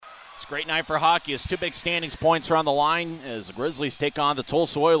It's a great night for hockey as two big standings points are on the line as the Grizzlies take on the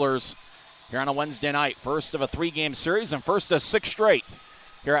Tulsa Oilers here on a Wednesday night. First of a three-game series and first of six straight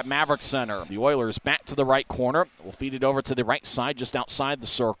here at Maverick Center. The Oilers back to the right corner. Will feed it over to the right side just outside the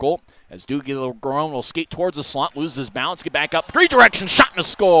circle as Doogie LeGrone will skate towards the slot, loses his balance, get back up, three-direction shot and a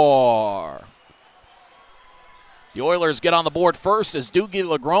score. The Oilers get on the board first as Doogie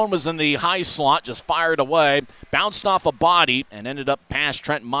LeGrone was in the high slot, just fired away, bounced off a body, and ended up past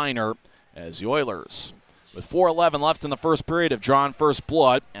Trent Miner as the Oilers, with 4:11 left in the first period, have drawn first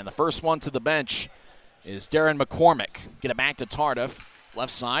blood, and the first one to the bench is Darren McCormick. Get it back to Tardif,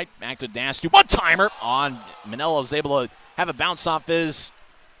 left side, back to Dastu. One-timer on Manella, was able to have a bounce off his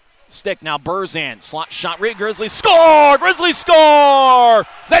stick. Now Burzan, slot shot, Grizzlies score! Grizzlies score!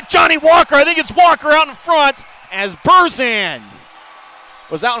 Is that Johnny Walker? I think it's Walker out in front as Burzan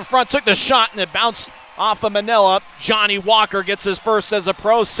was out in front, took the shot, and it bounced off of Manila. Johnny Walker gets his first as a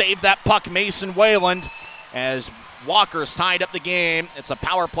pro, saved that puck, Mason Wayland, as Walker's tied up the game. It's a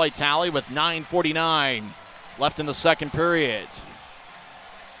power play tally with 9:49 left in the second period.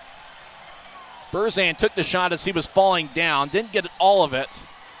 Burzan took the shot as he was falling down, didn't get all of it.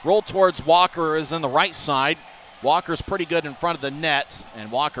 Rolled towards Walker, is in the right side. Walker's pretty good in front of the net,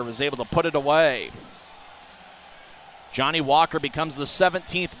 and Walker was able to put it away. Johnny Walker becomes the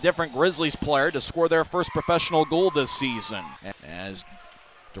 17th different Grizzlies player to score their first professional goal this season. As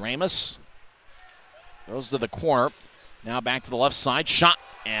Doremus goes to the corner, now back to the left side, shot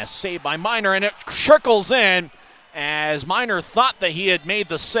and saved by Miner, and it trickles in as Miner thought that he had made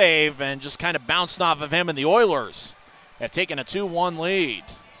the save and just kind of bounced off of him, and the Oilers have taken a 2-1 lead.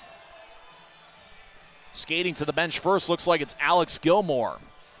 Skating to the bench first looks like it's Alex Gilmore.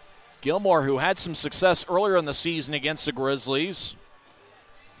 Gilmore, who had some success earlier in the season against the Grizzlies.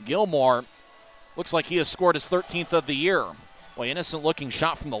 Gilmore looks like he has scored his 13th of the year. Well, innocent-looking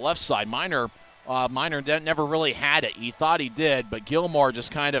shot from the left side. Miner never really had it. He thought he did, but Gilmore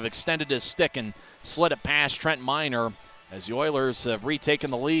just kind of extended his stick and slid it past Trent Miner as the Oilers have retaken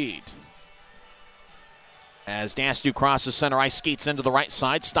the lead. As Dastu crosses center ice, skates into the right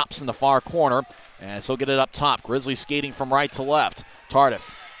side, stops in the far corner, as he'll get it up top. Grizzlies skating from right to left. Tardif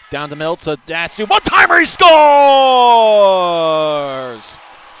down the middle to Dastu. One-timer, he scores!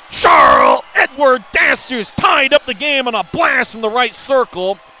 Charles Edward Dastu's tied up the game on a blast from the right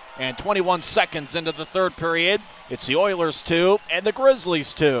circle. And 21 seconds into the third period, it's the Oilers 2 and the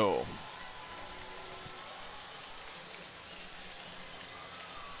Grizzlies 2.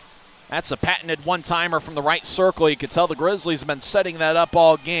 That's a patented one-timer from the right circle. You could tell the Grizzlies have been setting that up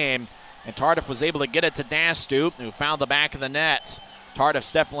all game. And Tardif was able to get it to Dastu, who found the back of the net.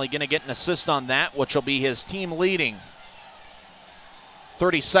 Tardif's definitely going to get an assist on that, which will be his team-leading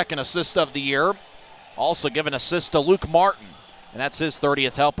 32nd assist of the year. Also give an assist to Luke Martin, and that's his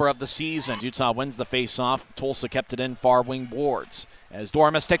 30th helper of the season. Utah wins the face-off. Tulsa kept it in far wing boards. As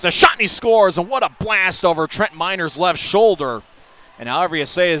Doremus takes a shot and he scores, and what a blast over Trent Miner's left shoulder. And however you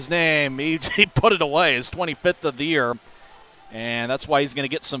say his name, he put it away, his 25th of the year. And that's why he's going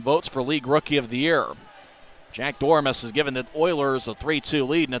to get some votes for League Rookie of the Year. Jack Doremus has given the Oilers a 3-2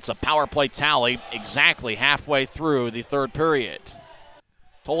 lead, and it's a power play tally exactly halfway through the third period.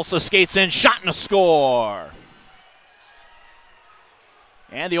 Tulsa skates in, shot and a score.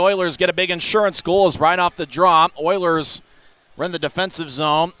 And the Oilers get a big insurance goal as right off the draw. Oilers were in the defensive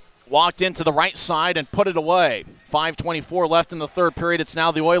zone, walked into the right side and put it away. 5:24 left in the third period. It's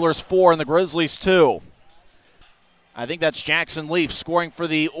now the Oilers 4 and the Grizzlies 2. I think that's Jackson Leaf scoring for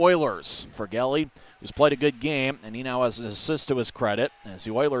the Oilers. For Gelly, who's played a good game, and he now has an assist to his credit as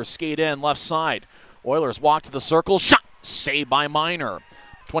the Oilers skate in left side. Oilers walk to the circle, shot, saved by Miner.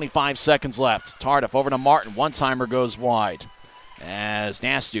 25 seconds left. Tardif over to Martin. One-timer goes wide as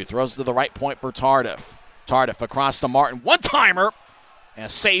Dastu throws to the right point for Tardif. Tardif across to Martin. One-timer and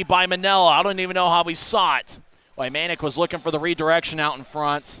saved by Manella. I don't even know how he saw it. Manek was looking for the redirection out in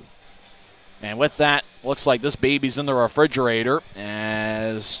front. And with that, looks like this baby's in the refrigerator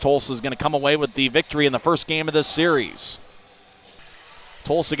as Tulsa's going to come away with the victory in the first game of this series.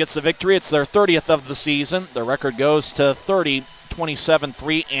 Tulsa gets the victory. It's their 30th of the season. Their record goes to 30, 27,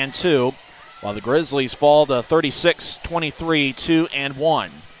 3, and 2, while the Grizzlies fall to 36, 23, 2, and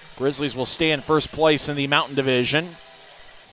 1. Grizzlies will stay in first place in the Mountain Division.